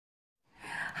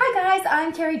guys,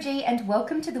 I'm Kerry G and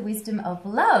welcome to the Wisdom of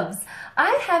Loves.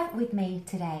 I have with me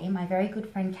today my very good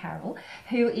friend Carol,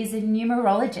 who is a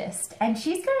numerologist, and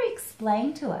she's going to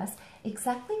explain to us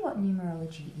exactly what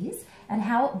numerology is and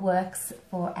how it works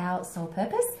for our soul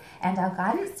purpose and our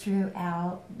guidance through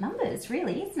our numbers,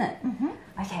 really, isn't it? Mm-hmm.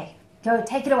 Okay, go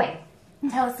take it away.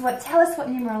 Tell us what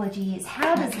numerology is.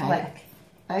 How does it work?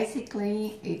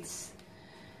 Basically, it's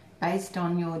based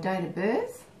on your date of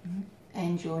birth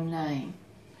and your name.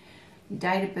 Your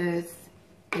date of birth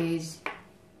is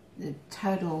the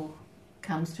total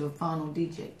comes to a final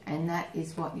digit, and that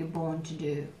is what you're born to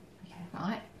do,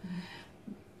 right?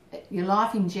 Your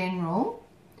life in general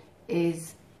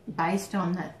is based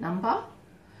on that number,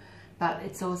 but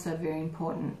it's also very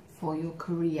important for your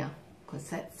career, because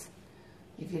that's,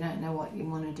 if you don't know what you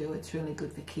want to do, it's really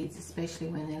good for kids, especially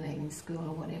when they're leaving school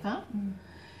or whatever,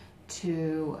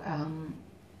 to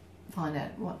find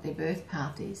out what their birth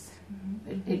path is.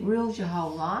 It rules your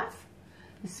whole life,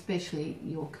 especially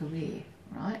your career,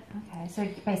 right? Okay, so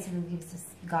it basically gives us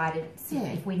guidance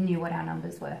if we knew what our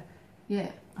numbers were. Yeah.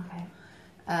 Okay.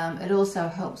 It also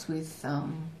helps with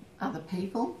other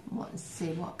people,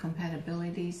 see what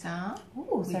compatibilities are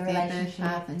with so their birth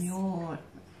path and your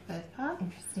birth path.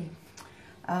 Interesting.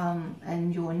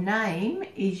 And your name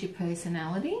is your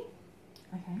personality.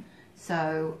 Okay.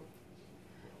 So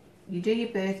you do your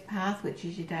birth path, which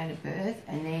is your date of birth,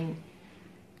 and then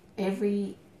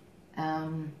every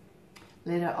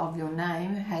letter of your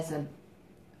name has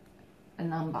a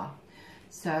number.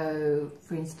 So,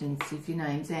 for instance, if your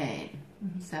name's Anne,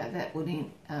 so that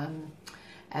would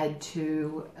add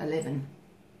to 11.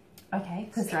 Okay.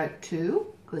 Stroke 2,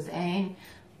 because Anne,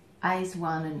 A's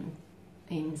 1 and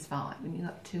N's 5, and you've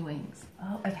got 2 N's.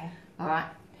 Oh, okay. All right.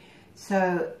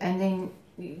 So, and then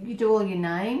you do all your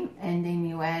name, and then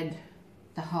you add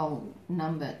the whole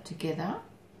number together.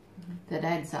 That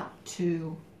adds up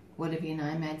to whatever your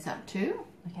name adds up to.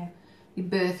 Okay. Your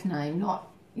birth name,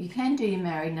 you can do your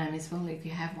married name as well if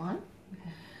you have one,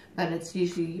 but it's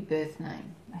usually your birth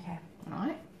name. Okay.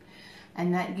 Right.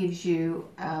 And that gives you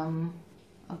a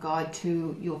guide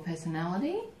to your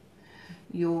personality.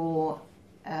 Your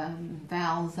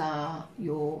vowels are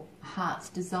your heart's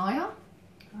desire.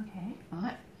 Okay.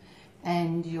 Right.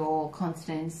 And your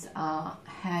constants are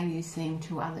how you seem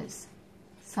to others.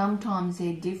 Sometimes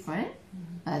they're different.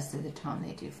 Most of the time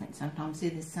they're different. Sometimes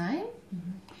they're the same.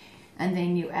 And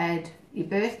then you add your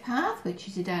birth path, which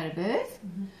is your date of birth,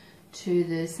 to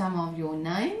the sum of your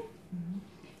name,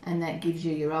 and that gives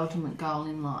you your ultimate goal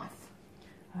in life.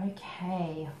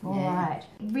 Okay, all right.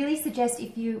 Really suggest,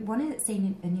 if you want to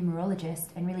see a numerologist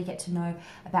and really get to know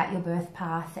about your birth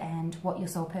path and what your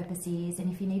soul purpose is,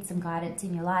 and if you need some guidance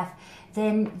in your life,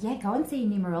 then go and see a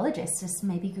numerologist. Just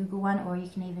maybe Google one, or you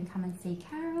can even come and see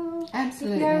Carol.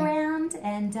 Absolutely. If you're around,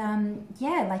 and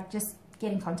just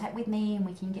get in contact with me and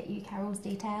we can get you Carol's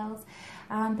details.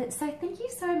 But so thank you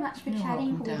so much for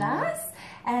chatting with us.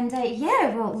 And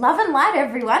love and light,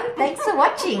 everyone. Thanks for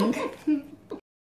watching.